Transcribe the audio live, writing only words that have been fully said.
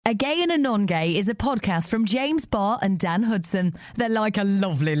A Gay and a Non-Gay is a podcast from James Barr and Dan Hudson. They're like a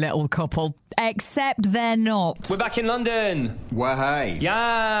lovely little couple, except they're not. We're back in London. Well, hey.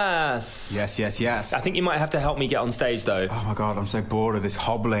 Yes. Yes. I think you might have to help me get on stage, though. Oh, my God, I'm so bored of this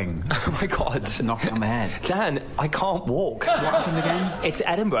hobbling. Oh, my God. Just knock it on the head. Dan, I can't walk. What happened again? It's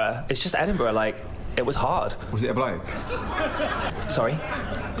Edinburgh. It's just Edinburgh, it was hard. Was it a bloke? Sorry?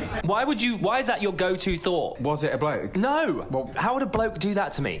 Why is that your go-to thought? Was it a bloke? No. Well, how would a bloke do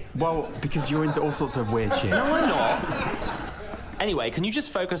that to me? Well, because you're into all sorts of weird shit. No, I'm not. Anyway, can you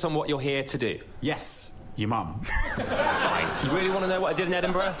just focus on what you're here to do? Yes, your mum. Fine. You really want to know what I did in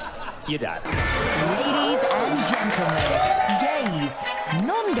Edinburgh? Your dad. Ladies and gentlemen, gays,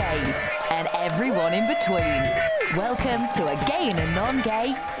 non-gays, and everyone in between. Welcome to A Gay and a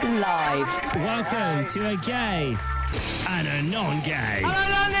Non-Gay Live. Welcome to A Gay and a Non-Gay.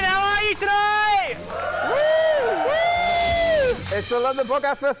 Hello London, how are you tonight? Woo! It's the London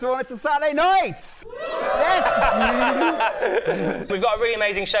Podcast Festival and it's a Saturday night! Yes! We've got a really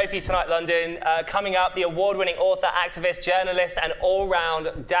amazing show for you tonight, London. Coming up, the award-winning author, activist, journalist, and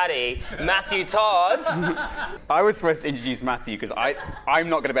all-round daddy, Matthew Todd. I was supposed to introduce Matthew because I'm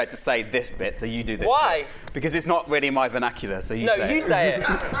not going to be able to say this bit, so you do this. Why? Bit. Because it's not really my vernacular, so you say it. No, you say it.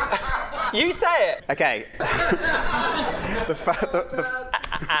 You say it. Okay.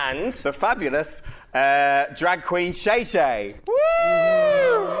 And? The fabulous drag queen ShayShay. Woo!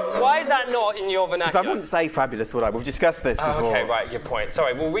 Why is that not in your Because vernacular? I wouldn't say fabulous, would I? We've discussed this before. Okay, right, good point.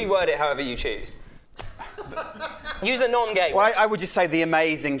 Sorry, we'll reword it however you choose. Use a non-gay Well, one. I would just say the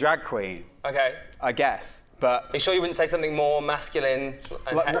amazing drag queen, Okay. I guess. But Are you sure you wouldn't say something more masculine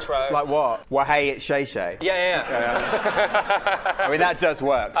and hetero? Like what? Well, hey, it's ShayShay. Yeah. I mean, that does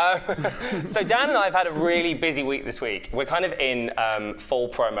work. So Dan and I have had a really busy week this week. We're kind of in full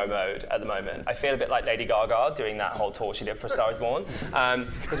promo mode at the moment. I feel a bit like Lady Gaga doing that whole tour she did for A Star Is Born.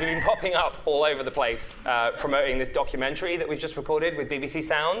 Because we've been popping up all over the place promoting this documentary that we've just recorded with BBC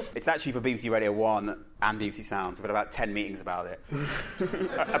Sounds. It's actually for BBC Radio 1 and BBC Sounds. We've had about 10 meetings about it.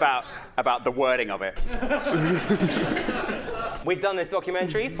 about the wording of it. We've done this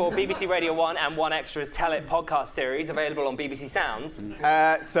documentary for BBC Radio 1 and 1Extra's Tell It podcast series, available on BBC Sounds.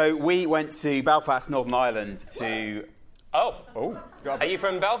 So we went to Belfast, Northern Ireland to... Oh. Are you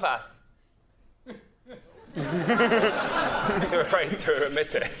from Belfast? Too afraid to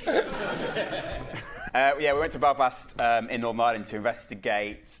admit it. we went to Belfast in Northern Ireland to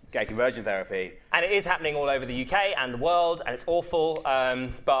investigate gay conversion therapy. And it is happening all over the UK and the world, and it's awful,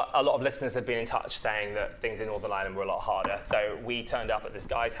 but a lot of listeners have been in touch saying that things in Northern Ireland were a lot harder. So we turned up at this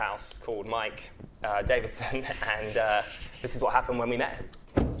guy's house called Mike Davidson, and this is what happened when we met him.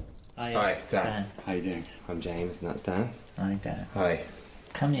 Hi, Dan. How you doing? I'm James, and that's Dan. Hi, Dan. Hi.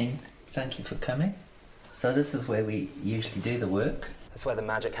 Come in. Thank you for coming. So this is where we usually do the work. That's where the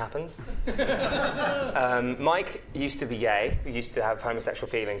magic happens. Mike used to be gay, he used to have homosexual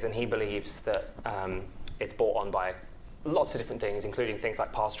feelings, and he believes that it's brought on by lots of different things, including things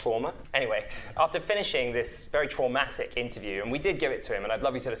like past trauma. Anyway, after finishing this very traumatic interview, and we did give it to him, and I'd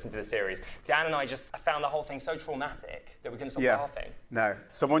love you to listen to the series, Dan and I just found the whole thing so traumatic that we couldn't stop laughing. No,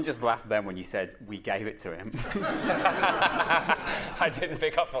 someone just laughed then when you said we gave it to him. I didn't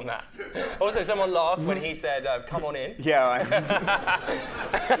pick up on that. Also, someone laughed when he said, come on in. Yeah,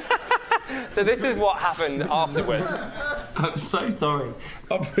 So this is what happened afterwards. I'm so sorry.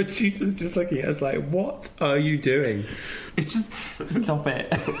 Our producer's just looking at us like, what are you doing? It's just, stop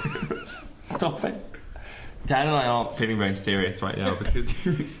it. Stop it. Dan and I aren't feeling very serious right now because...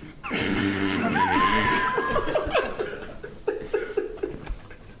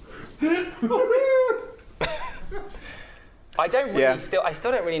 I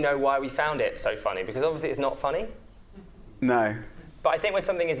still don't really know why we found it so funny, because obviously it's not funny. No. But I think when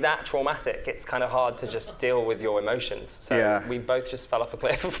something is that traumatic, it's kind of hard to just deal with your emotions. So we both just fell off a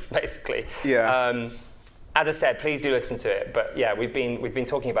cliff, basically. Yeah. As I said, please do listen to it. But yeah, we've been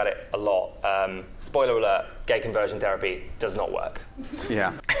talking about it a lot. Spoiler alert: gay conversion therapy does not work.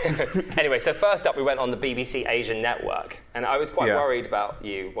 Yeah. Anyway, so first up, we went on the BBC Asian network, and I was quite worried about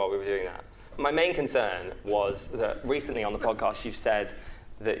you while we were doing that. My main concern was that recently on the podcast you've said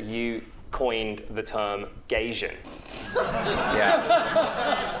that you coined the term Gaysian.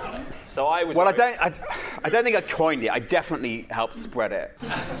 Yeah. So I was. Well, I don't think I coined it. I definitely helped spread it.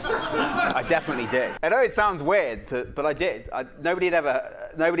 I definitely did. I know it sounds weird, but I did. Nobody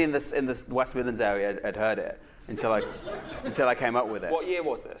in this West Midlands area had heard it until I came up with it. What year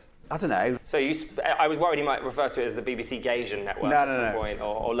was this? I don't know. So I was worried you might refer to it as the BBC Gaysian network at some point,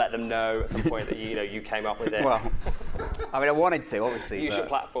 or let them know at some point that you came up with it. Well, I mean, I wanted to, obviously. Use your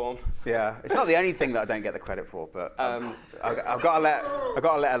platform. Yeah, it's not the only thing that I don't get the credit for, but I've got to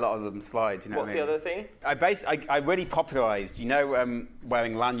let a lot of them slide. You know What's what I the mean? other thing? I really popularised,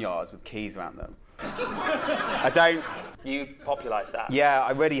 wearing lanyards with keys around them. You popularised that? Yeah,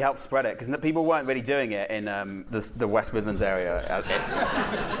 I really helped spread it, because people weren't really doing it in the West Midlands area.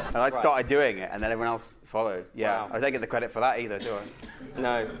 And I started doing it, and then everyone else followed. Yeah, Wow. I don't get the credit for that either, do I?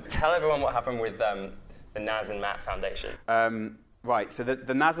 No. Tell everyone what happened with the Naz and Matt Foundation. Right, so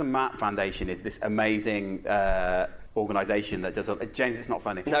the Naz and Matt Foundation is this amazing organisation that does... James, it's not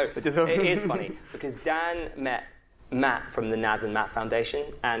funny. No, it is funny, because Dan met Matt from the Naz and Matt Foundation,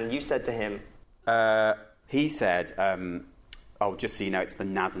 and you said to him... He said, just so you know, it's the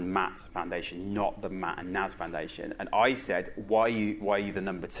Naz and Matt Foundation, not the Matt and Naz Foundation. And I said, why are you the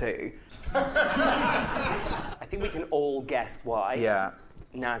number 2? I think we can all guess why. Yeah.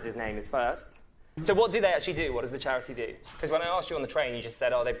 Naz's name is first. So what do they actually do? What does the charity do? Because when I asked you on the train, you just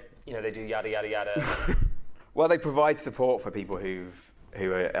said, they do yada, yada, yada. Well, they provide support for people who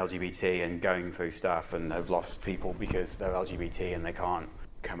are LGBT and going through stuff and have lost people because they're LGBT and they can't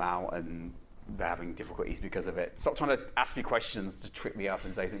come out and they're having difficulties because of it. Stop trying to ask me questions to trick me up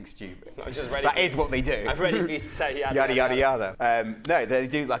and say something stupid. I'm just ready. That is what they do. I'm ready for you to say yada, yada, yada, yada. No, they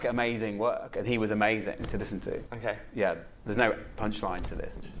do amazing work, and he was amazing to listen to. Okay. Yeah, there's no punchline to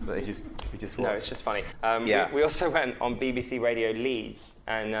this, but he just was. No, it's just funny. Yeah. We also went on BBC Radio Leeds,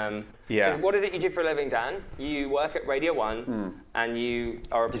 and what is it you do for a living, Dan? You work at Radio 1, and you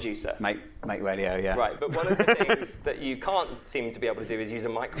are a producer. Make radio, yeah. Right, but one of the things that you can't seem to be able to do is use a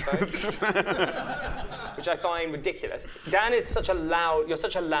microphone, which I find ridiculous. Dan is you're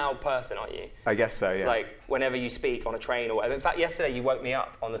such a loud person, aren't you? I guess so, yeah. Like, whenever you speak on a train or whatever. In fact, yesterday you woke me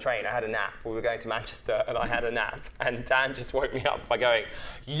up on the train. I had a nap. We were going to Manchester, and I had a nap, and Dan just woke me up by going,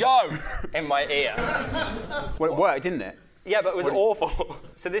 "Yo!" in my ear. Well, it worked, didn't it? Yeah, but it was awful.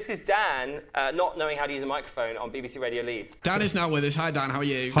 So this is Dan not knowing how to use a microphone on BBC Radio Leeds. Dan is now with us. Hi, Dan. How are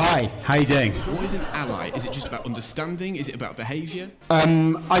you? Hi. How you doing? What is an ally? Is it just about understanding? Is it about behaviour?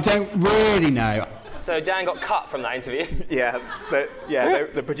 I don't really know. So Dan got cut from that interview. Yeah,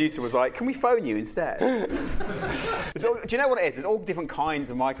 the producer was like, "Can we phone you instead?" Do you know what it is? There's all different kinds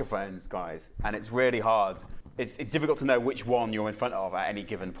of microphones, guys, and it's really hard. It's difficult to know which one you're in front of at any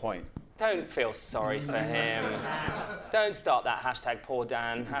given point. Don't feel sorry for him. Don't start that hashtag poor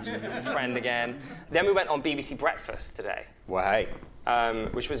Dan trend again. Then we went on BBC Breakfast today. Well, hey.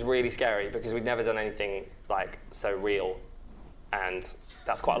 Which was really scary because we'd never done anything like so real, and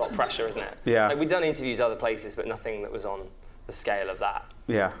that's quite a lot of pressure, isn't it? Yeah. Like, we'd done interviews other places, but nothing that was on the scale of that.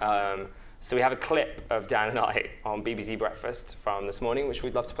 Yeah. So we have a clip of Dan and I on BBC Breakfast from this morning, which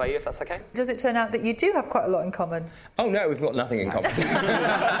we'd love to play you, if that's okay. Does it turn out that you do have quite a lot in common? Oh no, we've got nothing in common.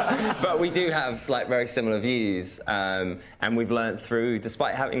 But we do have very similar views, and we've learnt through,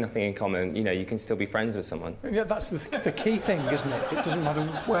 despite having nothing in common, you can still be friends with someone. Yeah, that's the key thing, isn't it? It doesn't matter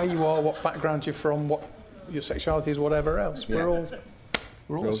where you are, what background you're from, what your sexuality is, whatever else. We're all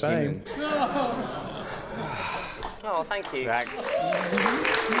the same. Oh, thank you. Thanks.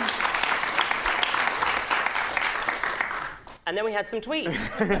 And then we had some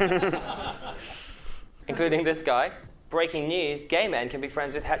tweets, including this guy. Breaking news, gay men can be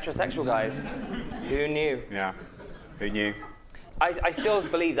friends with heterosexual guys. Who knew? Yeah, who knew? I still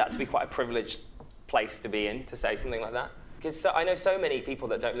believe that to be quite a privileged place to be in, to say something like that. Because I know so many people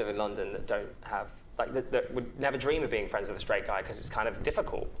that don't live in London that don't have, that would never dream of being friends with a straight guy because it's kind of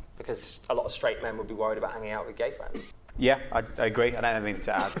difficult, because a lot of straight men would be worried about hanging out with gay friends. Yeah, I agree. I don't have anything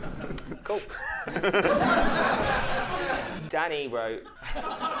to add. Cool. Danny wrote...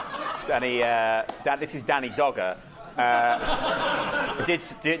 This is Danny Dogger.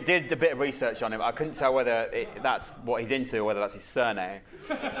 Did a bit of research on him. I couldn't tell whether that's what he's into or whether that's his surname.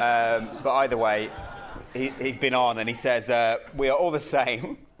 But either way, he's been on and he says, "We are all the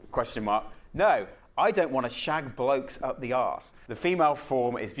same?" ? No, I don't want to shag blokes up the arse. The female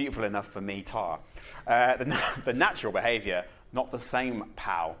form is beautiful enough for me, tar. The natural behaviour, not the same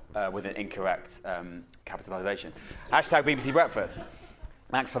pal, with an incorrect capitalisation. Hashtag BBC Breakfast.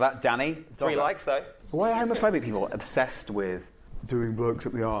 Thanks for that, Danny. 3 likes, though. Why are homophobic people obsessed with doing blokes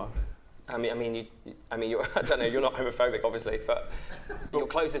up the arse? I mean, you're, I don't know. You're not homophobic, obviously, but you're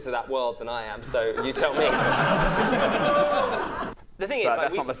closer to that world than I am. So you tell me. The thing is,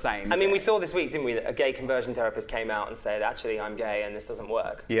 that's not the same. We saw this week, didn't we, that a gay conversion therapist came out and said, "Actually, I'm gay, and this doesn't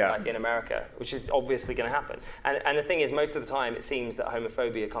work." Yeah. Like in America, which is obviously going to happen. And the thing is, most of the time, it seems that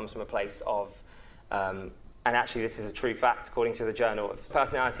homophobia comes from a place of, and actually, this is a true fact, according to the Journal of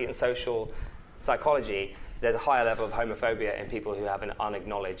Personality and Social psychology, there's a higher level of homophobia in people who have an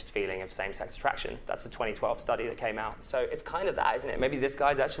unacknowledged feeling of same-sex attraction. That's a 2012 study that came out. So it's kind of that, isn't it? Maybe this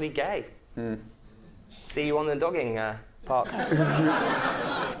guy's actually gay. See you on the dogging park.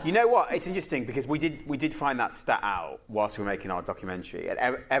 You know what? It's interesting because we did find that stat out whilst we were making our documentary,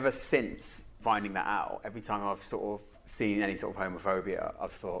 and ever since finding that out, every time I've sort of seen any sort of homophobia,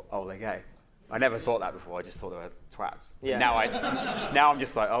 I've thought, oh, they're gay. I never thought that before. I just thought they were twats. Yeah. Now I'm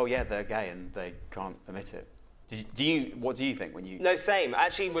just like, oh yeah, they're gay and they can't admit it. What do you think when you? No, same. I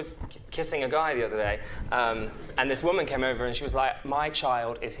actually was kissing a guy the other day, and this woman came over and she was like, "My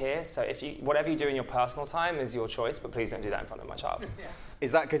child is here, so whatever you do in your personal time is your choice, but please don't do that in front of my child." Yeah.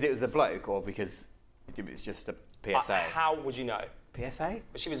 Is that because it was a bloke or because it was just a PSA? How would you know? PSA?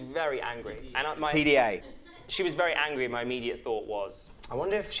 But she was very angry. And PDA. She was very angry. My immediate thought was, I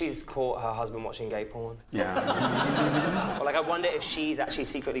wonder if she's caught her husband watching gay porn. Yeah. Or I wonder if she's actually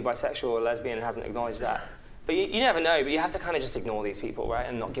secretly bisexual or lesbian and hasn't acknowledged that. But you never know, but you have to kind of just ignore these people, right,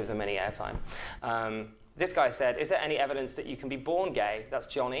 and not give them any airtime. This guy said, is there any evidence that you can be born gay? That's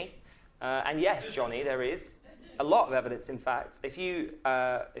Johnny. And yes, Johnny, there is a lot of evidence, in fact. If you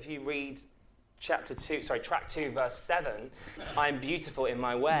read track 2, verse 7, I'm beautiful in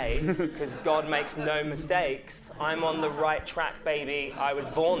my way, because God makes no mistakes. I'm on the right track, baby. I was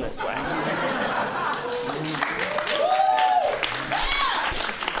born this way.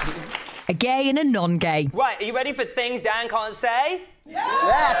 A gay and a non-gay. Right, are you ready for things Dan can't say?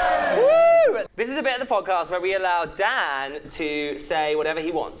 Yes! Woo! This is a bit of the podcast where we allow Dan to say whatever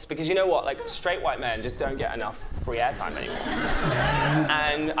he wants, because you know what? Like, straight white men just don't get enough free airtime anymore.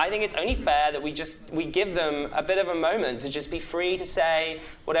 And I think it's only fair that we give them a bit of a moment to just be free to say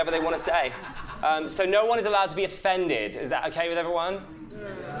whatever they want to say. So no one is allowed to be offended. Is that okay with everyone?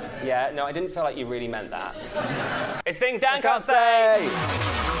 Yeah? No, I didn't feel like you really meant that. It's things Dan can't say.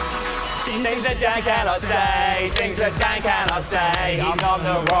 Things that Dan cannot say, things that Dan cannot say. I'm on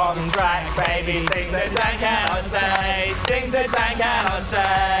the wrong track, baby. Things that Dan cannot say, things that Dan cannot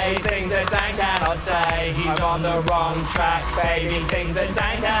say, things that Dan cannot say. He's on the wrong track, baby. Things that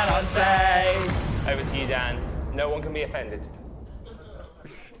Dan cannot say. Over to you, Dan. No one can be offended.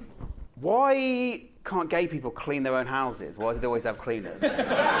 Why can't gay people clean their own houses? Why do they always have cleaners?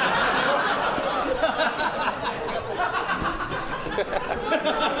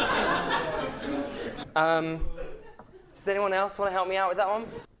 Does anyone else want to help me out with that one?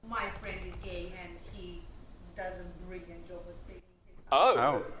 My friend is gay and he does a brilliant job of cleaning his house.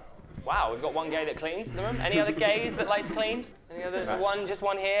 Oh. Wow, we've got one gay that cleans in the room. Any other gays that like to clean? Any other just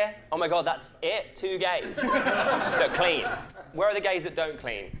one here? Oh my God, that's it? 2 gays that clean. Where are the gays that don't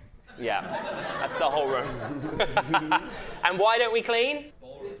clean? Yeah, that's the whole room. And why don't we clean?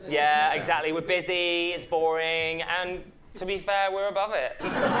 Yeah, exactly. We're busy, it's boring, and to be fair, we're above it.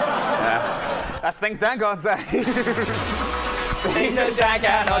 Yeah. That's things Dan can't say. Things that Dan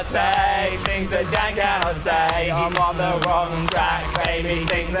cannot say, things that Dan cannot say. I'm on the wrong track, baby.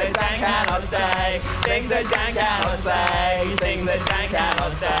 Things that Dan cannot say, things that Dan cannot say, things that Dan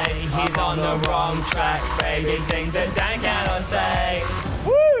cannot say. He's on the wrong track, baby. Things that Dan cannot say.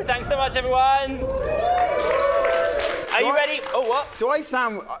 Woo! Thanks so much, everyone. Are you ready? Oh, what? Do I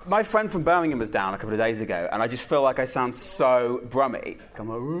sound... My friend from Birmingham was down a couple of days ago, and I just feel like I sound so brummy. Come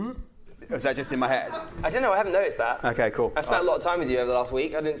on. Is that just in my head? I don't know, I haven't noticed that. Okay, cool. I spent a lot of time with you over the last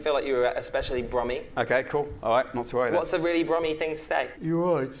week. I didn't feel like you were especially brummy. Okay, cool. All right, not to worry then. What's a really brummy thing to say? You're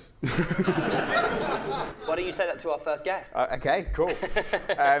right. Why don't you say that to our first guest? Okay, cool.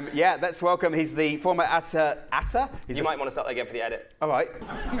 Yeah, let's welcome... He's the former Atta? You might want to start that again for the edit. All right.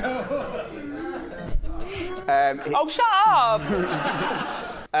 Oh, shut up!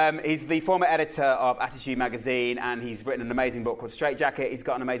 He's the former editor of Attitude magazine, and he's written an amazing book called Straight Jacket. He's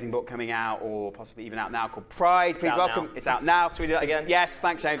got an amazing book coming out, or possibly even out now, called Pride. Please welcome. It's out now. Should we do that again? Yes,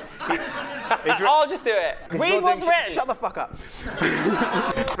 thanks, James. I'll just do it. Read what's written. Shut the fuck up.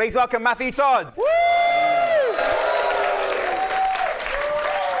 Please welcome Matthew Todd. Woo!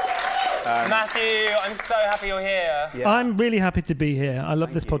 Matthew, I'm so happy you're here. Yeah. I'm really happy to be here. I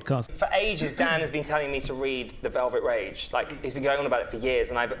love this podcast. For ages, Dan has been telling me to read The Velvet Rage. Like, he's been going on about it for years,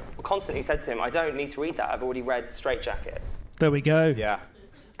 and I've constantly said to him, I don't need to read that. I've already read Straight Jacket. There we go. Yeah.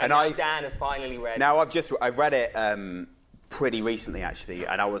 And now Dan has finally read. Now I've read it pretty recently, actually,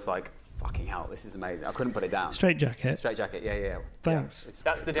 and I was like, fucking hell, this is amazing. I couldn't put it down. Straight Jacket. Straight Jacket, yeah. Thanks. Yeah,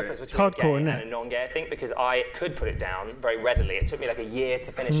 that's the difference between hardcore, a gay and a non-gay, I think, because I could put it down very readily. It took me like a year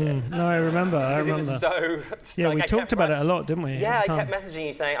to finish it. No, I remember. It was so... Yeah, we talked about it a lot, didn't we? Yeah, I kept messaging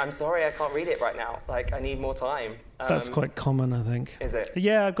you saying, I'm sorry, I can't read it right now. Like, I need more time. That's quite common, I think. Is it?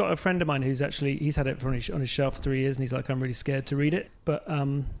 Yeah, I've got a friend of mine who's actually... He's had it on his shelf for 3 years, and he's like, I'm really scared to read it. But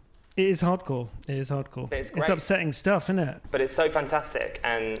It is hardcore. But it's great. It's upsetting stuff, isn't it? But it's so fantastic,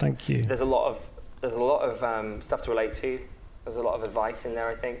 and thank you. There's a lot of stuff to relate to. There's a lot of advice in there.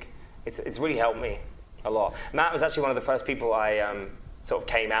 I think it's really helped me a lot. Matt was actually one of the first people I sort of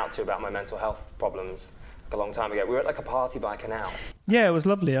came out to about my mental health problems a long time ago. We were at like a party by a canal. Yeah, it was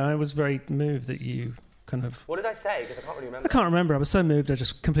lovely. I was very moved that you kind of... What did I say? Because I can't really remember. I can't remember. I was so moved I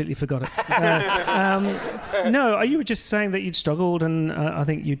just completely forgot it. No, you were just saying that you'd struggled, and I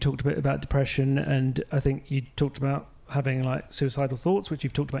think you talked a bit about depression, and I think you talked about having like suicidal thoughts, which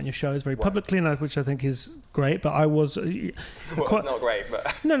you've talked about in your shows very publicly, and which I think is great. But I was it's not great,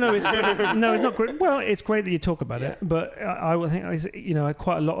 but no, it's not great. Well, it's great that you talk about it, but I would think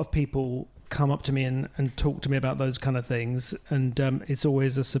quite a lot of people come up to me and talk to me about those kind of things, and it's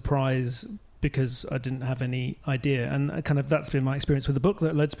always a surprise because I didn't have any idea, and kind of that's been my experience with the book.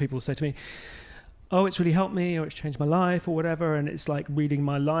 That loads of people say to me, oh, it's really helped me, or it's changed my life, or whatever, and it's like reading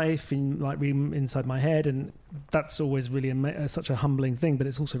my life and like reading inside my head, and that's always really such a humbling thing, but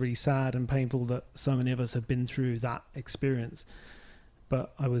it's also really sad and painful that so many of us have been through that experience.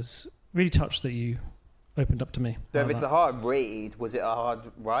 But I was really touched that you opened up to me. So if it's a hard read, was it a hard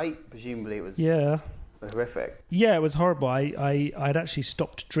write? Presumably it was horrific. Yeah, it was horrible. I'd actually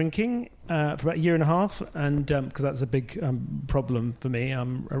stopped drinking for about a year and a half, and because that's a big problem for me.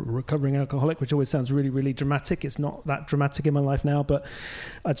 I'm a recovering alcoholic, which always sounds really, really dramatic. It's not that dramatic in my life now, but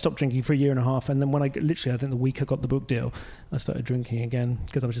I'd stopped drinking for a year and a half, and then when I think the week I got the book deal, I started drinking again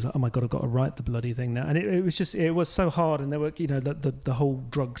because I was just like, oh my God, I've got to write the bloody thing now. And it was so hard, and there were, the whole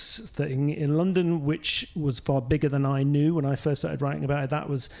drugs thing in London, which was far bigger than I knew when I first started writing about it. That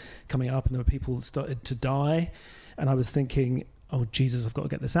was coming up, and there were people that started to die, and I was thinking, oh Jesus, I've got to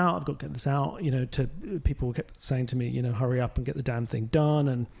get this out. People kept saying to me, hurry up and get the damn thing done.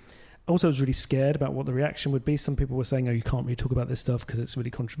 And also I was really scared about what the reaction would be. Some people were saying, oh, you can't really talk about this stuff because it's really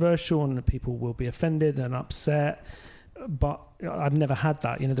controversial and people will be offended and upset. But I've never had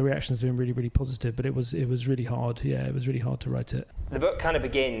that. The reaction has been really, really positive, but it was really hard. Yeah, it was really hard to write it. The book kind of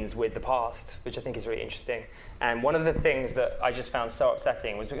begins with the past, which I think is really interesting. And one of the things that I just found so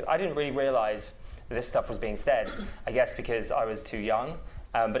upsetting was because I didn't really realise this stuff was being said, I guess because I was too young,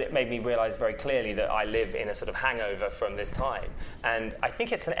 but it made me realise very clearly that I live in a sort of hangover from this time. And I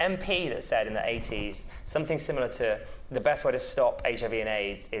think it's an MP that said in the 80s something similar to the best way to stop HIV and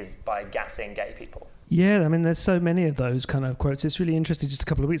AIDS is by gassing gay people. Yeah, I mean, there's so many of those kind of quotes. It's really interesting. Just a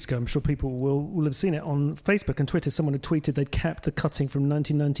couple of weeks ago, I'm sure people will have seen it on Facebook and Twitter. Someone had tweeted they'd kept the cutting from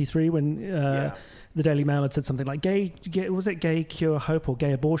 1993 when the Daily Mail had said something like was it gay cure hope or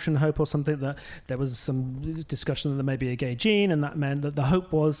gay abortion hope or something, that there was some discussion that there may be a gay gene, and that meant that the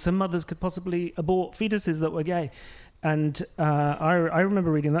hope was some mothers could possibly abort fetuses that were gay. And I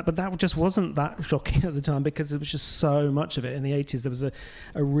remember reading that, but that just wasn't that shocking at the time because it was just so much of it. In the 80s, there was a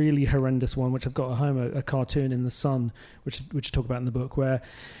really horrendous one, which I've got at home, a cartoon in The Sun, which I talk about in the book, where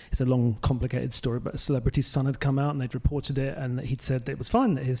it's a long, complicated story, but a celebrity's son had come out and they'd reported it, and he'd said that it was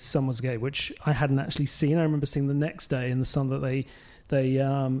fine that his son was gay, which I hadn't actually seen. I remember seeing the next day in The Sun that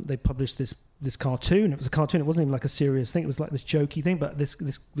they published this cartoon. It was a cartoon. It wasn't even like a serious thing. It was like this jokey thing. But this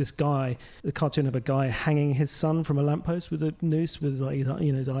guy, the cartoon of a guy hanging his son from a lamppost with a noose, with like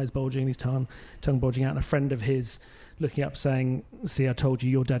his eyes bulging, his tongue bulging out, and a friend of his looking up saying, "See, I told you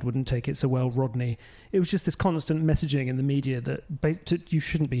your dad wouldn't take it so well, Rodney." It was just this constant messaging in the media that you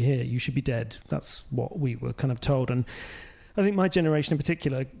shouldn't be here. You should be dead. That's what we were kind of told. And I think my generation in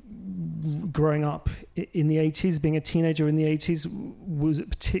particular, growing up in the 80s, being a teenager in the 80s, was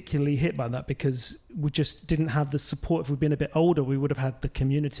particularly hit by that because we just didn't have the support. If we'd been a bit older, we would have had the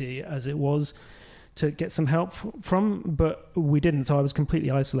community as it was to get some help from, but we didn't. So I was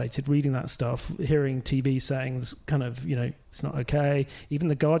completely isolated reading that stuff, hearing TV saying this kind of, it's not okay. Even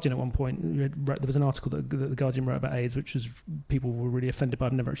The Guardian at one point, there was an article that The Guardian wrote about AIDS, which was, people were really offended by.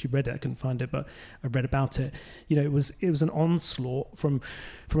 I've never actually read it. I couldn't find it, but I read about it. It was an onslaught from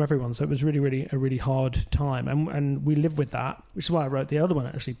everyone. So it was really, really a really hard time. And we lived with that, which is why I wrote the other one,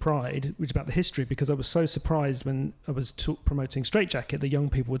 actually, Pride, which is about the history, because I was so surprised when I was promoting Straight Jacket, the young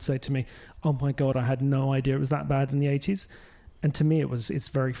people would say to me, oh my God, I had no idea it was that bad in the 80s. And to me, it's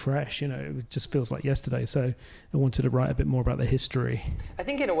very fresh, it just feels like yesterday. So I wanted to write a bit more about the history. I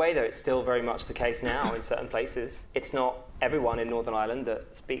think in a way, though, it's still very much the case now in certain places. It's not everyone in Northern Ireland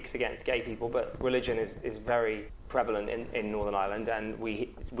that speaks against gay people, but religion is very prevalent in Northern Ireland. And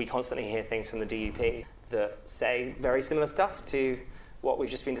we constantly hear things from the DUP that say very similar stuff to what we've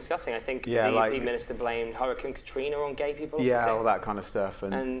just been discussing. I think Yeah, the like- minister blamed Hurricane Katrina on gay people. Or Yeah, something. all that kind of stuff.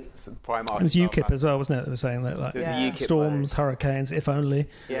 And Primark. It was UKIP as well, wasn't it? They were saying that, like, There's a UKIP storms, hurricanes, if only.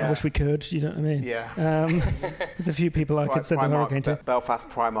 Yeah. I wish we could, you know what I mean? Yeah. There's a few people I could send a hurricane to. Belfast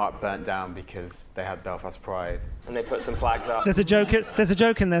Primark burnt down because they had Belfast Pride. And they put some flags up. There's a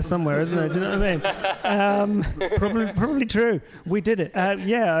joke in there somewhere, isn't there? Do you know what I mean? Probably true. We did it.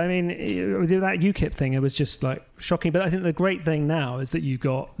 Yeah, I mean, that UKIP thing, it was just like shocking. But I think the great thing now is that you've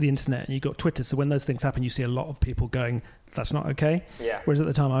got the internet and you've got Twitter. So when those things happen, you see a lot of people going, that's not okay. Yeah. Whereas at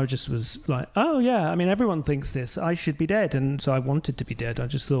the time, I was like, oh yeah, I mean, everyone thinks this. I should be dead, and so I wanted to be dead. I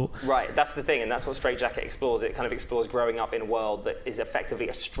just thought. Right, that's the thing, and that's what Straight Jacket explores. It kind of explores growing up in a world that is effectively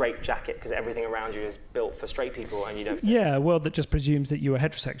a straight jacket because everything around you is built for straight people, and you don't. Yeah, a world that just presumes that you are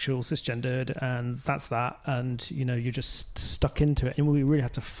heterosexual, cisgendered, and that's that, and you're just stuck into it. And we really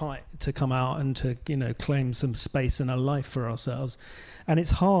have to fight to come out and to claim some space and a life for ourselves. And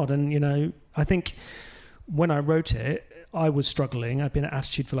it's hard, and I think when I wrote it, I was struggling. I'd been at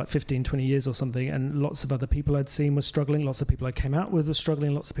Attitude for like 15, 20 years or something, and lots of other people I'd seen were struggling. Lots of people I came out with were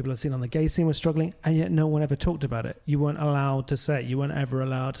struggling. Lots of people I'd seen on the gay scene were struggling, and yet no one ever talked about it. You weren't allowed to say it. You weren't ever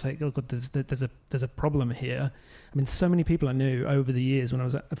allowed to say, oh God, there's a problem here. I mean, so many people I knew over the years when I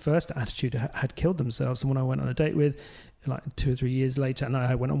was at first at Attitude had killed themselves. And when I went on a date with, like 2 or 3 years later, and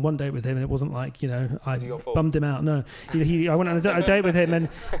I went on one date with him, and it wasn't like, I bummed him out. No, I went on a date with him, and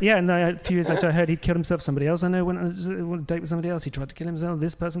a few years later I heard he'd killed himself. Somebody else I know went on a date with somebody else. He tried to kill himself.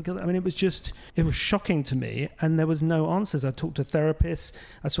 This person killed him. I mean, it was shocking to me, and there was no answers. I talked to therapists.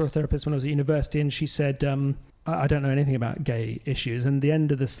 I saw a therapist when I was at university, and she said, I don't know anything about gay issues. And the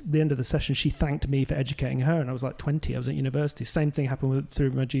end of the session, she thanked me for educating her. And I was like 20. I was at university. Same thing happened through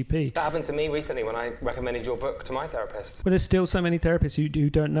my GP. That happened to me recently when I recommended your book to my therapist. Well, there's still so many therapists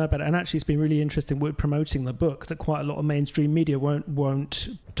who don't know about it. And actually, it's been really interesting with promoting the book that quite a lot of mainstream media won't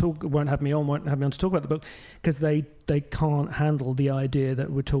have me on to talk about the book because they can't handle the idea that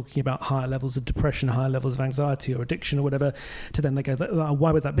we're talking about higher levels of depression, higher levels of anxiety or addiction or whatever. To them, they go,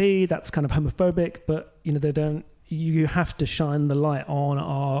 why would that be? That's kind of homophobic. But they don't. You have to shine the light on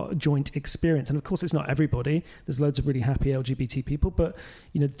our joint experience. And of course, it's not everybody. There's loads of really happy LGBT people, but,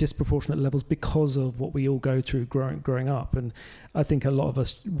 disproportionate levels because of what we all go through growing up. And I think a lot of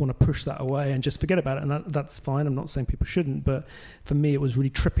us want to push that away and just forget about it. And that's fine. I'm not saying people shouldn't, but for me, it was really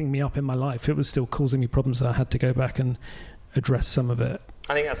tripping me up in my life. It was still causing me problems that I had to go back and address some of it.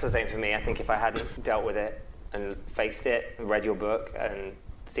 I think that's the same for me. I think if I hadn't dealt with it and faced it, and read your book and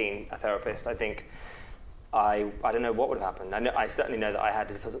seen a therapist, I think I don't know what would have happened. I certainly know that I had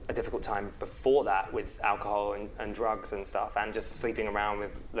a difficult time before that with alcohol and drugs and stuff, and just sleeping around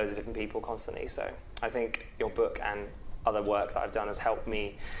with loads of different people constantly. So I think your book and other work that I've done has helped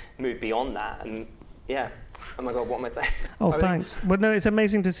me move beyond that. And yeah, oh my God, what am I saying? Oh, thanks. Well, no, it's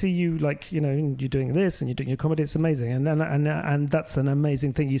amazing to see you, you're doing this and you're doing your comedy. It's amazing, and that's an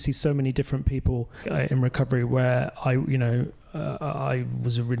amazing thing. You see so many different people in recovery where I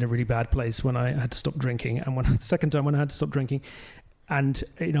was in a really bad place when I had to stop drinking, and the second time when I had to stop drinking. And,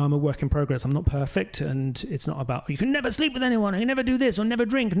 I'm a work in progress. I'm not perfect, and it's not about, you can never sleep with anyone, or you never do this, or never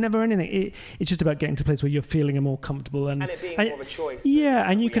drink, never anything. It's just about getting to a place where you're feeling more comfortable. And it being more of a choice.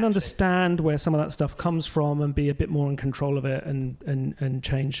 Yeah, and you can understand where some of that stuff comes from and be a bit more in control of it and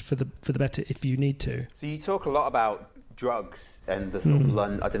change for the better if you need to. So you talk a lot about drugs and the sort of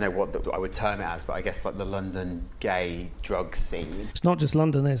London, I don't know what I would term it as, but I guess like the London gay drug scene. It's not just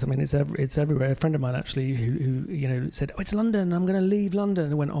London. It's everywhere. A friend of mine actually who said, "Oh, it's London. I'm going to leave London,"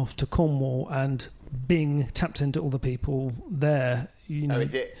 and went off to Cornwall and being tapped into all the people there. Oh,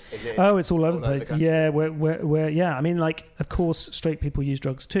 is it? Oh, it's all over the place. Yeah, yeah. I mean, of course, straight people use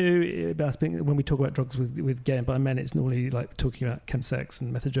drugs too. But I think when we talk about drugs with gay and bi men, it's normally like talking about chemsex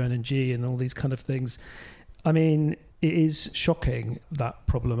and methadone and G and all these kind of things. I mean, it is shocking, that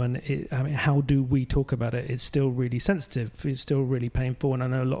problem, and how do we talk about it? It's still really sensitive. It's still really painful, and I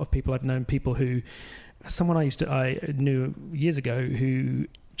know a lot of people. I've known people someone I knew years ago who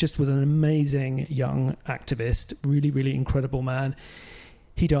just was an amazing young activist, really, really incredible man.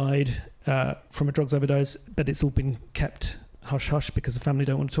 He died from a drugs overdose, but it's all been kept hush-hush because the family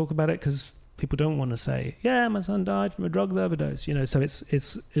don't want to talk about it because people don't want to say, yeah, my son died from a drugs overdose. So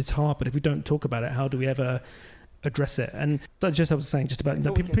it's hard, but if we don't talk about it, how do we ever address it? And that's just, I was saying, just about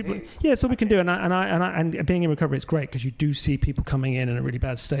people. Yeah, it's all we can do. And being in recovery, it's great because you do see people coming in a really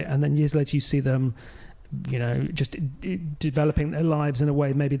bad state, and then years later you see them just developing their lives in a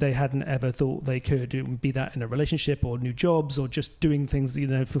way maybe they hadn't ever thought they could. It would be that in a relationship or new jobs or just doing things,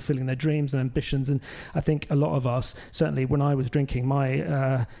 fulfilling their dreams and ambitions. And I think a lot of us, certainly when I was drinking,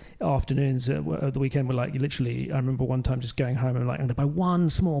 my afternoons at the weekend were like, literally, I remember one time just going home and like, I'm going to buy one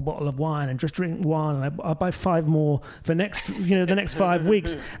small bottle of wine and just drink one, and I'll buy 5 more for the next 5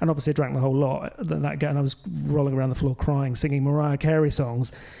 weeks. And obviously I drank the whole lot and I was rolling around the floor crying, singing Mariah Carey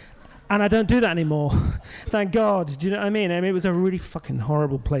songs. And I don't do that anymore. Thank God. Do you know what I mean? It was a really fucking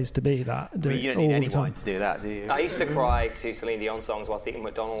horrible place to be. You don't need any wine to do that, do you? I used to cry to Celine Dion songs whilst eating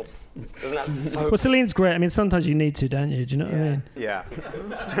McDonald's. Isn't that so... Well, Celine's great. I mean, sometimes you need to, don't you? Do you know what I mean? Yeah.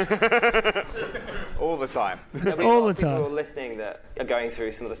 All the time. All the time. People listening that are going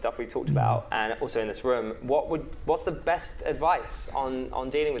through some of the stuff we talked about, and also in this room, what's the best advice on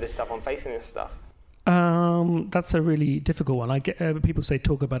dealing with this stuff, on facing this stuff? That's a really difficult one. I get people say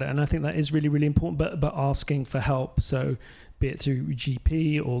talk about it, and I think that is really, really important. But asking for help, so be it through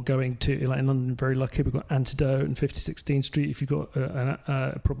GP or going to, like in London, very lucky we've got Antidote and 5016 Street if you've got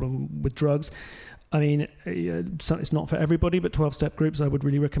a problem with drugs. I mean, it's not for everybody, but 12-step groups I would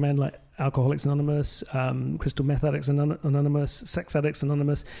really recommend, like Alcoholics Anonymous, Crystal Meth Addicts Anonymous, Sex Addicts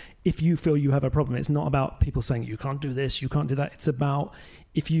Anonymous. If you feel you have a problem, it's not about people saying you can't do this, you can't do that. It's about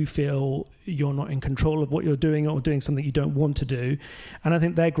if you feel you're not in control of what you're doing or doing something you don't want to do. And I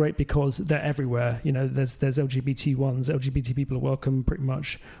think they're great because they're everywhere. There's LGBT ones, LGBT people are welcome, pretty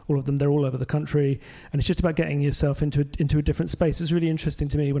much all of them. They're all over the country. And it's just about getting yourself into a different space. It's really interesting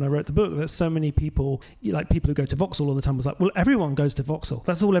to me when I wrote the book that so many people, like people who go to Vauxhall all the time, was like, well, everyone goes to Vauxhall.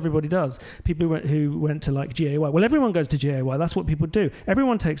 That's all everybody does. People who went to like GAY. Well, everyone goes to GAY. That's what people do.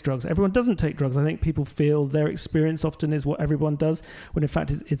 Everyone takes drugs. Everyone doesn't take drugs. I think people feel their experience often is what everyone does, when in fact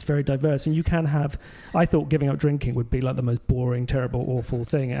it's very diverse. And you can have, I thought giving up drinking would be like the most boring, terrible, awful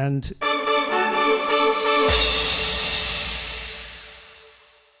thing. And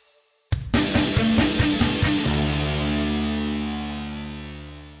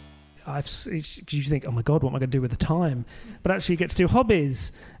you think, oh my God, what am I going to do with the time? But actually you get to do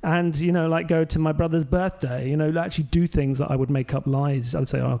hobbies and, like go to my brother's birthday, actually do things that I would make up lies. I would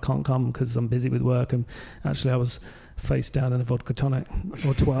say, oh, I can't come because I'm busy with work. And actually I was face down in a vodka tonic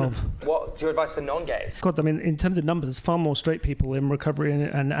or 12. What's your advice to non-gays? God, I mean, in terms of numbers, there's far more straight people in recovery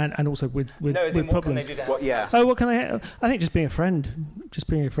and also with problems. What can they do to help? What can I think just being a friend, just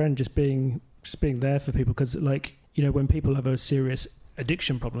being there for people. Because when people have a serious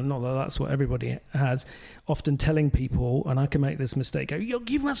addiction problem, not that that's what everybody has, often telling people, and I can make this mistake, go, you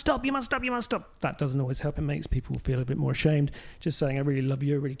must stop, that doesn't always help. It makes people feel a bit more ashamed. Just saying, I really love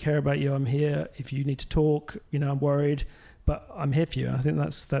you, I really care about you, I'm here if you need to talk, I'm worried, but I'm here for you. I think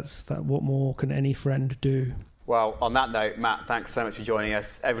that's what more can any friend do. Well, on that note, Matt, thanks so much for joining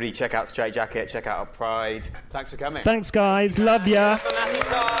us. Everybody check out Straight Jacket, check out our Pride. Thanks for coming. Thanks, guys. Love ya.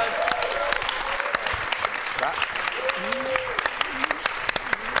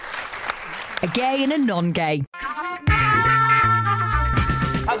 A gay and a non-gay.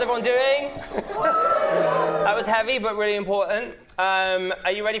 How's everyone doing? That was heavy, but really important.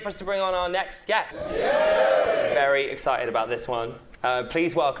 Are you ready for us to bring on our next guest? Yeah. Very excited about this one.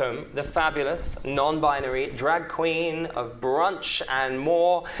 Please welcome the fabulous, non-binary drag queen of brunch and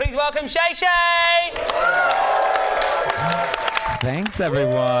more. Please welcome ShayShay! Thanks,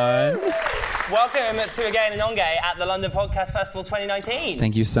 everyone. Welcome to A Gay and a Non-Gay at the London Podcast Festival 2019.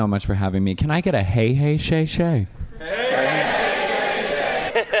 Thank you so much for having me. Can I get a hey, ShayShay?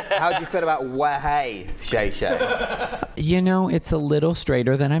 How do you feel about hey, ShayShay? It's a little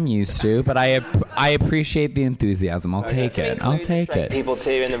straighter than I'm used to, but I appreciate the enthusiasm. I'll take it. I'll take it. People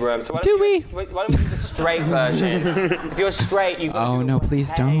too in the room. So why don't we do the straight version? If you're straight, you. Oh no!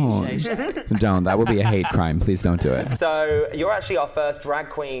 Please don't. Don't. That would be a hate crime. Please don't do it. So you're actually our first drag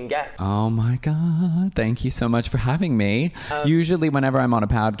queen guest. Oh my God! Thank you so much for having me. Usually, whenever I'm on a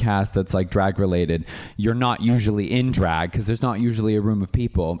podcast that's like drag related, you're not usually in drag because there's not usually a room of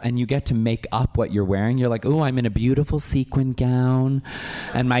people, and you get to make up what you're wearing. You're like, oh, I'm in a beautiful sequin gown,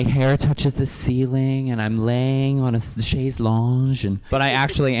 and my hair touches the ceiling, and I'm laying on a chaise lounge. But I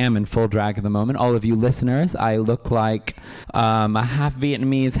actually am in full drag at the moment. All of you listeners, I look like a half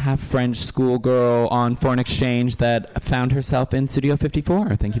Vietnamese, half French schoolgirl on foreign exchange that found herself in Studio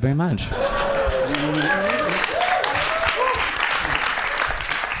 54. Thank you very much.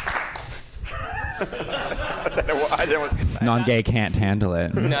 I don't want to say. Non-gay can't handle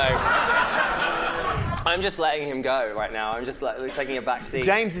it. No. I'm just letting him go right now. I'm just taking a back seat.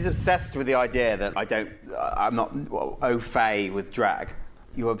 James is obsessed with the idea that I'm not au fait with drag.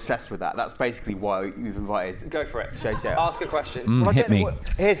 you're obsessed with that. That's basically why you've invited. Go for it. ShayShay. Ask a question. I hit don't know me.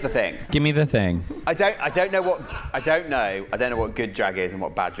 here's the thing. Give me the thing. I don't know what good drag is and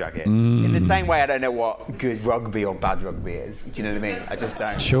what bad drag is. In the same way, I don't know what good rugby or bad rugby is. Do you know what I mean? I just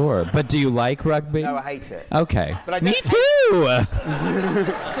don't. Sure, but do you like rugby? No, I hate it. Okay. But I Me don't too.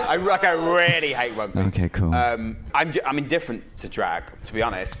 I really hate rugby. Okay, cool. I'm indifferent to drag, to be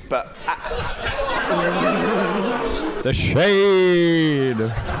honest. But The shade.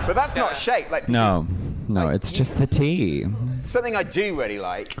 but that's not shade. Like No, it's just the tea. something I do really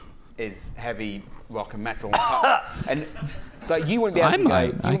like is heavy rock and metal. And like you wouldn't be able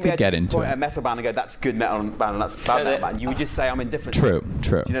to go. I could get into point it. a metal band and go, that's good metal band and that's bad metal band. You would just say I'm indifferent. True.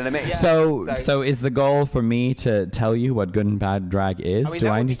 Do you know what I mean? Yeah. So is the goal for me to tell you what good and bad drag is? I mean, Do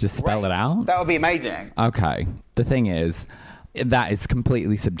that I would need be to spell great. it out? That would be amazing. Okay. The thing is, that is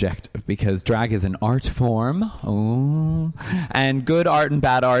completely subjective because drag is an art form. Oh. And good art and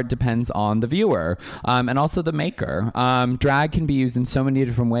bad art depends on the viewer and also the maker. Drag can be used in so many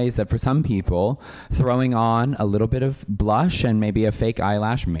different ways that for some people, throwing on a little bit of blush and maybe a fake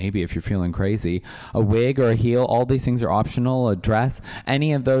eyelash, maybe if you're feeling crazy, a wig or a heel, all these things are optional, a dress,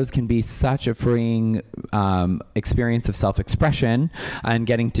 any of those can be such a freeing experience of self-expression and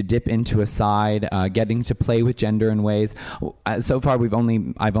getting to dip into a side, getting to play with gender in ways. So far,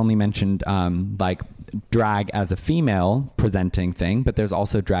 I've only mentioned like drag as a female presenting thing, but there's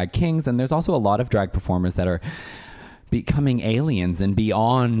also drag kings, and there's also a lot of drag performers that are becoming aliens and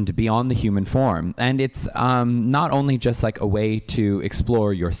beyond the human form. And it's not only just like a way to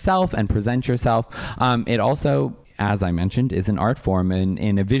explore yourself and present yourself. It also, as I mentioned, is an art form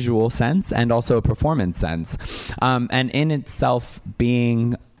in a visual sense and also a performance sense, and in itself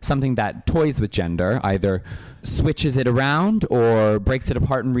being something that toys with gender, either switches it around or breaks it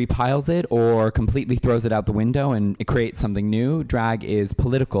apart and repiles it or completely throws it out the window and it creates something new. Drag is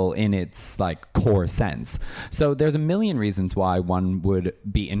political in its like core sense. So there's a million reasons why one would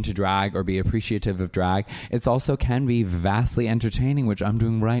be into drag or be appreciative of drag. It's also can be vastly entertaining, which I'm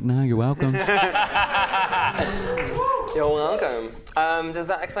doing right now. You're welcome. You're welcome. Does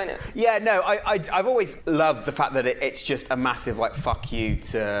that explain it? Yeah, no, I've always loved the fact that it's just a massive like fuck you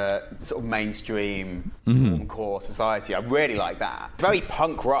to sort of mainstream core society. I really like that. Very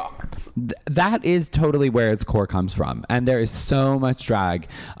punk rock. That is totally where its core comes from. And there is so much drag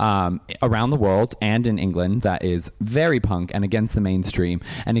around the world and in England that is very punk and against the mainstream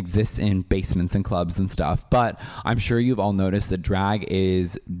and exists in basements and clubs and stuff. But I'm sure you've all noticed that drag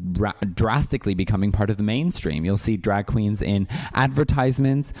is drastically becoming part of the mainstream. You'll see drag queens in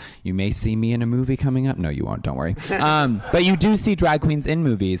advertisements. You may see me in a movie coming up. No, you won't. Don't worry. But you do see drag queens in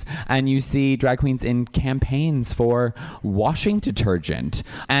movies, and you see drag queens in campaigns for washing detergent.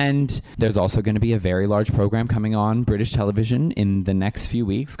 And there's also going to be a very large program coming on British television in the next few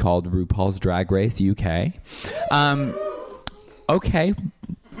weeks called RuPaul's Drag Race UK. Okay.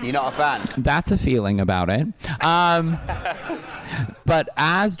 You're not a fan? That's a feeling about it. But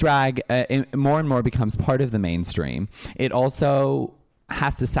as drag more and more becomes part of the mainstream, it also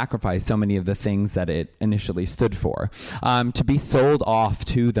has to sacrifice so many of the things that it initially stood for. To be sold off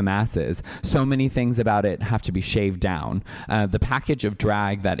to the masses, so many things about it have to be shaved down. The package of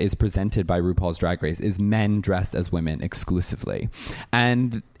drag that is presented by RuPaul's Drag Race is men dressed as women exclusively.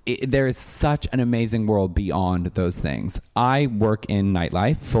 And there is such an amazing world beyond those things. I work in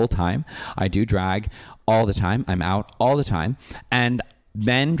nightlife full time. I do drag all the time. I'm out all the time. And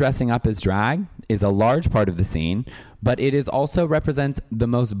men dressing up as drag is a large part of the scene, but it is also represents the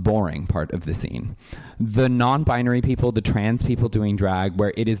most boring part of the scene. The non-binary people, the trans people doing drag,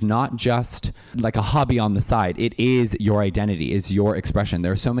 where it is not just like a hobby on the side. It is your identity, it's your expression.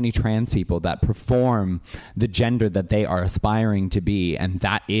 There are so many trans people that perform the gender that they are aspiring to be, and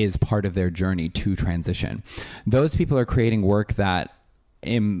that is part of their journey to transition. Those people are creating work that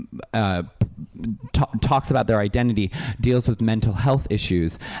talks about their identity, deals with mental health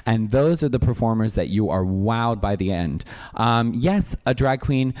issues, and those are the performers that you are wowed by the end. Yes, a drag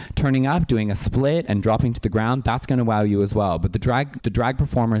queen turning up, doing a split and dropping to the ground, that's going to wow you as well. But the drag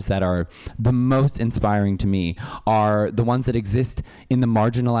performers that are the most inspiring to me are the ones that exist in the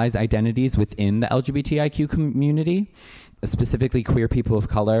marginalized identities within the LGBTIQ community. Specifically queer people of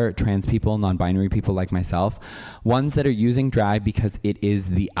color, trans people, non-binary people like myself, ones that are using drag because it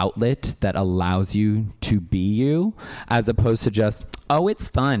is the outlet that allows you to be you, as opposed to just, oh, it's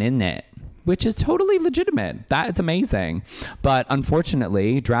fun, isn't it? Which is totally legitimate. That is amazing. But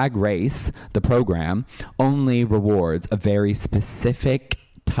unfortunately, Drag Race, the program, only rewards a very specific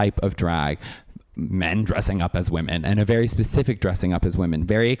type of drag. Men dressing up as women, and a very specific dressing up as women,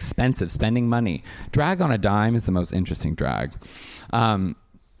 very expensive, spending money. Drag on a dime is the most interesting drag.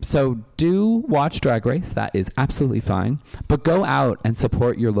 So do watch Drag Race. That is absolutely fine. But go out and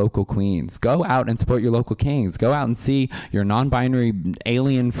support your local queens. Go out and support your local kings. Go out and see your non-binary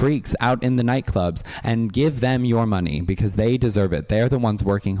alien freaks out in the nightclubs and give them your money because they deserve it. They're the ones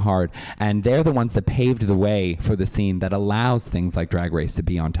working hard, and they're the ones that paved the way for the scene that allows things like Drag Race to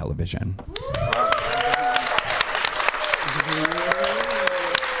be on television.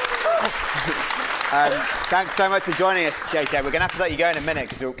 Thanks so much for joining us, ShayShay. We're going to have to let you go in a minute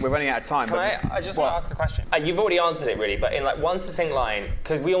because we're running out of time. I just want to ask a question. You've already answered it, really, but in like one succinct line,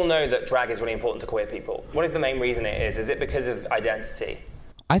 because we all know that drag is really important to queer people. What is the main reason it is? Is it because of identity?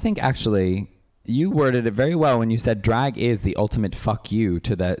 I think actually you worded it very well when you said drag is the ultimate fuck you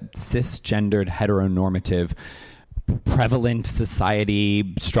to the cisgendered heteronormative prevalent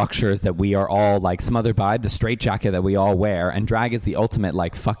society structures that we are all like smothered by, the straitjacket that we all wear, and drag is the ultimate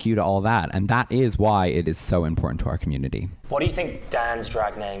like fuck you to all that, and that is why it is so important to our community. What do you think Dan's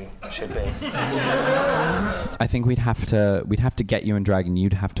drag name should be? I think we'd have to get you in drag, and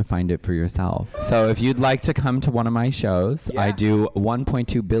you'd have to find it for yourself. So if you'd like to come to one of my shows, I do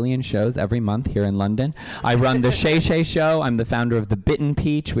 1.2 billion shows every month here in London. I run the ShayShay show. I'm the founder of the Bitten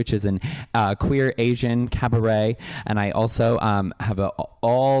Peach, which is an queer Asian cabaret, and I also have a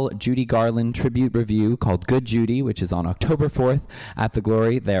all Judy Garland tribute review called Good Judy, which is on October 4th at the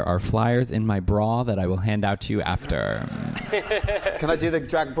Glory. There are flyers in my bra that I will hand out to you after. Can I do the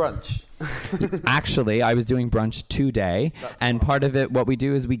drag brunch? Actually, I was doing brunch today, and part of it, what we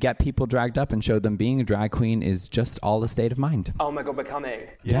do is we get people dragged up and show them being a drag queen is just all a state of mind. Oh my God, becoming.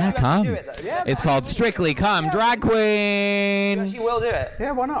 Yeah, come. It's called Strictly Come Drag Queen. You actually will do it?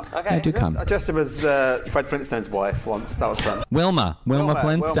 Yeah, why not? Okay. I do come. I dressed up as Fred Flintstone's wife once. That was fun. Wilma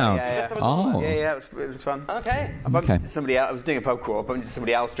Flintstone. Oh. Yeah, it was fun. Okay. I bumped into somebody else. I was doing a pub crawl. I bumped into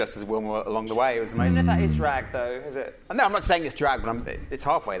somebody else dressed as Wilma along the way. It was amazing. I don't know if that is drag, though, is it? No, I'm not saying it's drag, but it's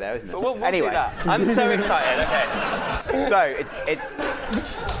halfway there, isn't it? But we'll anyway. do that. I'm so excited. Okay. So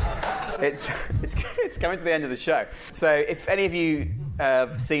it's coming to the end of the show. So if any of you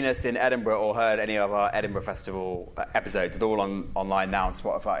have seen us in Edinburgh or heard any of our Edinburgh Festival episodes, they're all online now on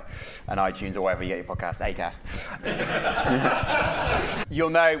Spotify and iTunes or wherever you get your podcasts, Acast. You'll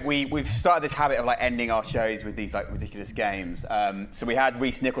know we've started this habit of like ending our shows with these like ridiculous games. So we had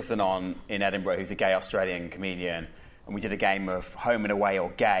Rhys Nicholson on in Edinburgh, who's a gay Australian comedian. And we did a game of home and away or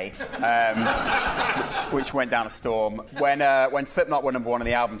gay, which went down a storm. When Slipknot were #1 on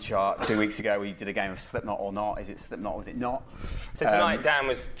the album chart 2 weeks ago, we did a game of Slipknot or not. Is it Slipknot or is it not? So tonight, Dan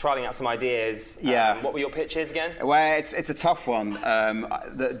was trialing out some ideas. Yeah. What were your pitches again? Well, it's a tough one.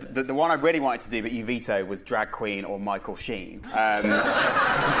 The one I really wanted to do, but you vetoed, was drag queen or Michael Sheen.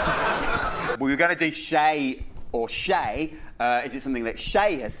 We were going to do Shay or Shay. Is it something that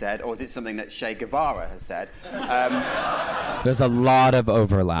Shay has said, or is it something that Che Guevara has said? There's a lot of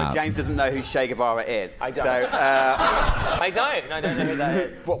overlap. But James doesn't know who Che Guevara is. I don't. So, I don't know who that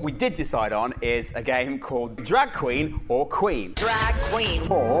is. What we did decide on is a game called Drag Queen or Queen. Drag queen.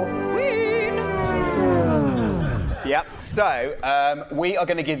 Or Queen. Yep. So we are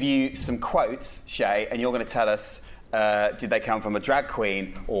going to give you some quotes, Shay, and you're going to tell us did they come from a drag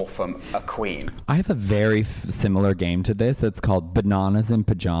queen or from a queen? I have a very similar game to this that's called Bananas in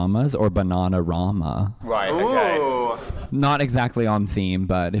Pajamas or Banana-Rama. Right, okay. Ooh. Not exactly on theme,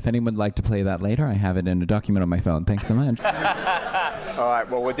 but if anyone would like to play that later, I have it in a document on my phone. Thanks so much. All right,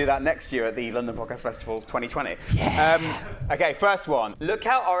 well, we'll do that next year at the London Podcast Festival 2020. Yeah. Okay, first one. Look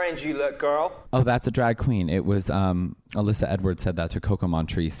how orange you look, girl. Oh, that's a drag queen. It was Alyssa Edwards said that to Coco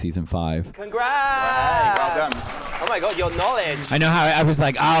Montrese, season 5. Congrats! Right, well done. Oh my God, your knowledge. I know how I was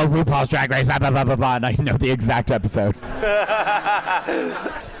like, oh, RuPaul's Drag Race, blah, blah, blah, blah, blah, and I know the exact episode.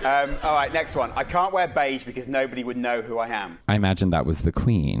 All right, next one. I can't wear beige because nobody would know who I am. I imagine that was the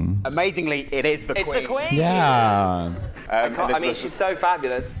queen. Amazingly, it is the queen. It's the queen? Yeah. I mean, she's so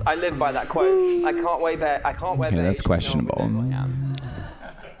fabulous. I live by that quote. I can't wear beige. Okay, that's questionable.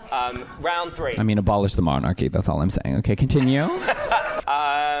 Round 3. I mean, abolish the monarchy. That's all I'm saying. Okay, continue.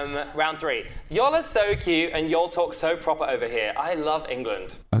 Round 3. Y'all are so cute and y'all talk so proper over here. I love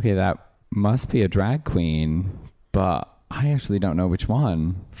England. Okay, that must be a drag queen, but I actually don't know which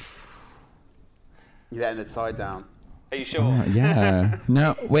one. You're letting it side down. Are you sure? Yeah.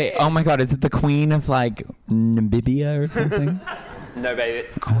 No, wait. Oh my God, is it the queen of like Namibia or something? No, babe,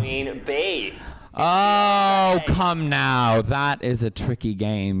 it's Queen Bee. Oh, come now. That is a tricky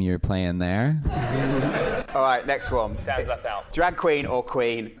game you're playing there. All right, next one. Dan's left out. Drag queen or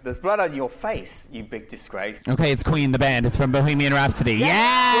queen. There's blood on your face, you big disgrace. Okay, it's Queen, the band. It's from Bohemian Rhapsody.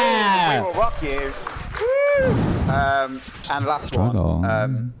 Yeah! Queen will rock you. Woo! And last Struggle.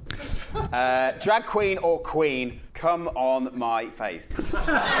 one. Drag queen or queen, come on my face.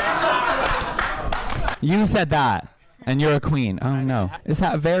 You said that, and you're a queen. Oh no. Is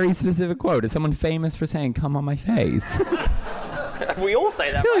that a very specific quote? Is someone famous for saying, come on my face? We all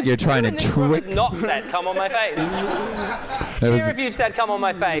say that. I feel like you're trying to trick. Has not said, come on my face. Cheer if you've said, come on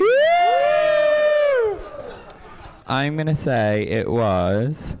my face. I'm going to say it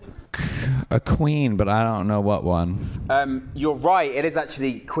was a queen, but I don't know what one. You're right, it is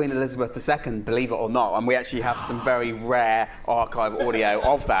actually Queen Elizabeth II, believe it or not, and we actually have some very rare archive audio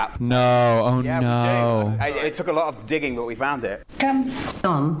of that. No, oh yeah, no. We do. It took a lot of digging, but we found it. Come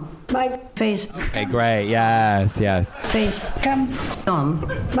on my face. Okay, great, yes. Face, come on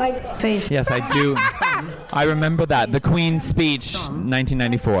my face. Yes, I do. I remember that. The Queen's speech,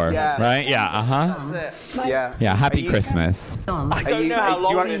 1994, right? Yeah, uh-huh. That's it. Yeah, happy Christmas. I don't know how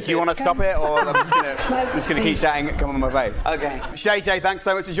long do you want to stop it, or I'm just going to keep shouting, come on my face? Okay. ShayShay, thanks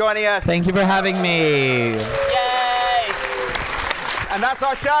so much for joining us. Thank you for having me. Yay! And that's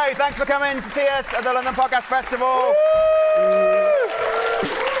our show. Thanks for coming to see us at the London Podcast Festival.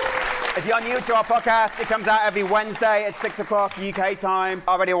 If you're new to our podcast, it comes out every Wednesday at 6 o'clock UK time.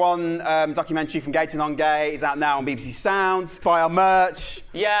 Our Radio 1 documentary from Gay to Non-Gay is out now on BBC Sounds. Buy our merch.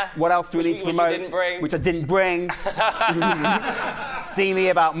 Yeah. What else do we need to promote? Which I didn't bring. See me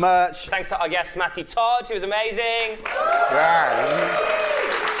about merch. Thanks to our guest, Matthew Todd, who was amazing. Yeah.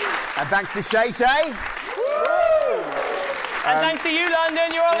 And thanks to ShayShay. And thanks to you, London.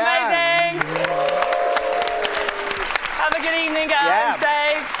 You're all amazing. Have a good evening, guys.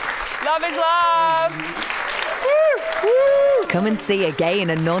 Safe. Love is love. Come and see a gay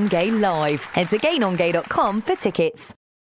and a non-gay live. Head to gaynongay.com for tickets.